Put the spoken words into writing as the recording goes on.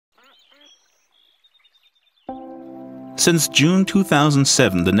Since June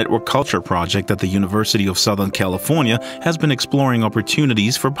 2007, the Network Culture Project at the University of Southern California has been exploring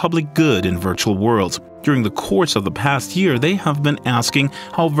opportunities for public good in virtual worlds. During the course of the past year, they have been asking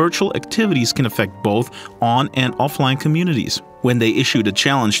how virtual activities can affect both on- and offline communities. When they issued a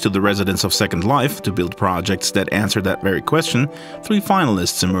challenge to the residents of Second Life to build projects that answer that very question, 3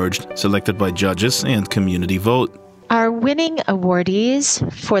 finalists emerged, selected by judges and community vote. Our winning awardees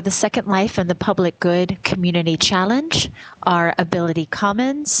for the Second Life and the Public Good Community Challenge are Ability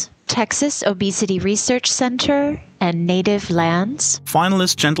Commons, Texas Obesity Research Center, and Native Lands.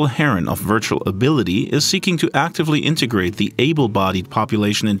 Finalist Gentle Heron of Virtual Ability is seeking to actively integrate the able-bodied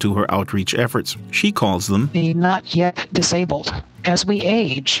population into her outreach efforts. She calls them the not yet disabled. As we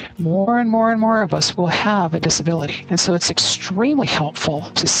age, more and more of us will have a disability. And so it's extremely helpful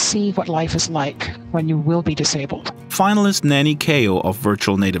to see what life is like when you will be disabled. Finalist Nanny Kao of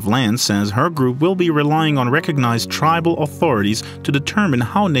Virtual Native Lands says her group will be relying on recognized tribal authorities to determine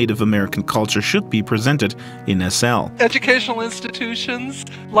how Native American culture should be presented in SL. Educational institutions,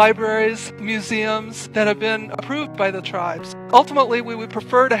 libraries, museums that have been approved by the tribes. Ultimately, we would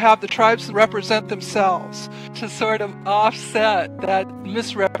prefer to have the tribes represent themselves to sort of offset that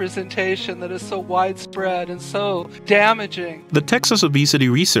misrepresentation that is so widespread and so damaging. The Texas Obesity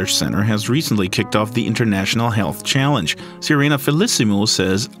Research Center has recently kicked off the International Health Challenge. Sirena Felicimo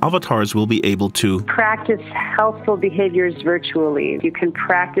says avatars will be able to practice healthful behaviors virtually. You can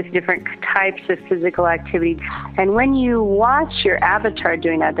practice different types of physical activity. And when you watch your avatar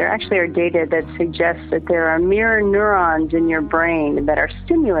doing that, there actually are data that suggests that there are mirror neurons in your brain that are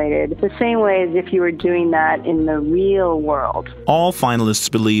stimulated the same way as if you were doing that in the real world. All finalists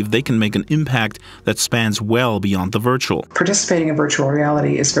believe they can make an impact that spans well beyond the virtual. Participating in virtual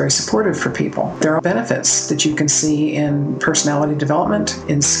reality is very supportive for people. There are benefits that you can see in personality development,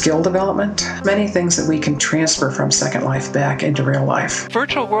 in skill development, many things that we can transfer from Second Life back into real life.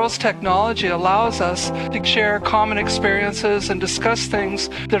 Virtual worlds technology allows us to share common experiences and discuss things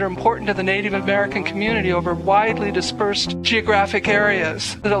that are important to the Native American community over widely dispersed geographic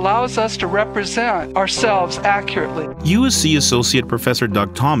areas. It allows us to represent ourselves accurately. USC Associate Professor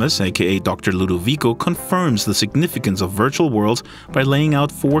Doug Thomas, aka Dr. Ludovico, confirms the significance of virtual worlds by laying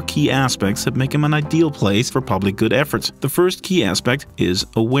out 4 key aspects that make them an ideal place for public good efforts. The first key aspect is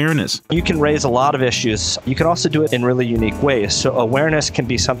awareness. You can raise a lot of issues. You can also do it in really unique ways. So awareness can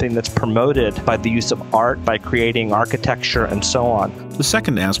be something that's promoted by the use of art, by creating architecture, and so on. The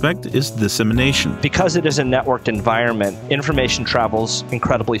second aspect is dissemination. Because it is a networked environment, information travels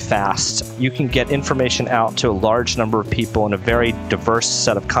incredibly fast. You can get information out to a large number of people in a very diverse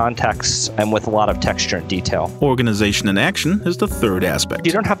set of contexts and with a lot of texture and detail. Organization and action is the third aspect.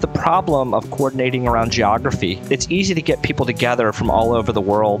 You don't have the problem of coordinating around geography. It's easy to get people together from all over the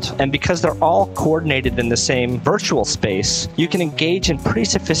world. And because they're all coordinated in the same virtual space, you can engage in pretty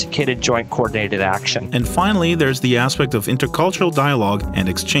sophisticated joint coordinated action. And finally, there's the aspect of intercultural dialogue and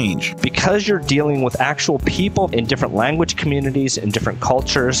exchange. Because you're dealing with actual people in different language communities, in different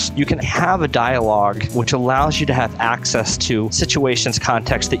cultures, you can have a dialogue which allows you to have access to situations,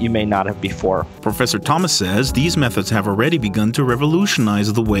 contexts that you may not have before. Professor Thomas says these methods have already begun to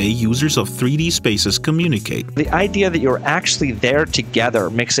revolutionize the way users of 3D spaces communicate. The idea that you're actually there together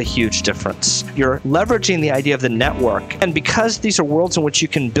makes a huge difference. You're leveraging the idea of the network, and because these are worlds in which you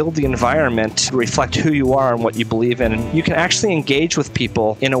can build the environment to reflect who you are and what you believe in, you can actually engage with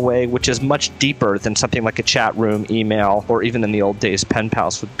people in a way which is much deeper than something like a chat room, email, or even in the old days pen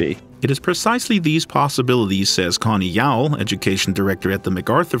pals would be. It is precisely these possibilities, says Connie Yowell, Education Director at the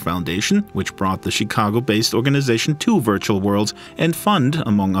MacArthur Foundation, which brought the Chicago-based organization to virtual worlds and fund,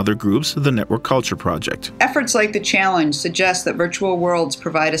 among other groups, the Network Culture Project. Efforts like the challenge suggest that virtual worlds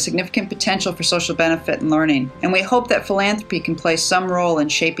provide a significant potential for social benefit and learning, and we hope that philanthropy can play some role in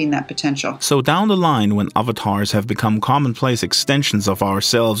shaping that potential. So down the line, when avatars have become commonplace extensions of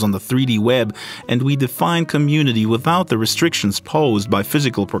ourselves on the 3D web, and we define community without the restrictions posed by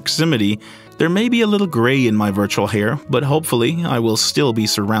physical proximity, there may be a little gray in my virtual hair, but hopefully I will still be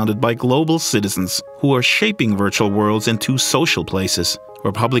surrounded by global citizens who are shaping virtual worlds into social places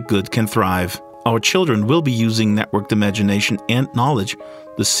where public good can thrive. Our children will be using networked imagination and knowledge,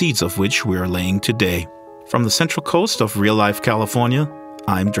 the seeds of which we are laying today. From the Central Coast of real-life California,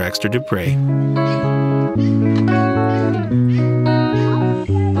 I'm Draxtor Despres.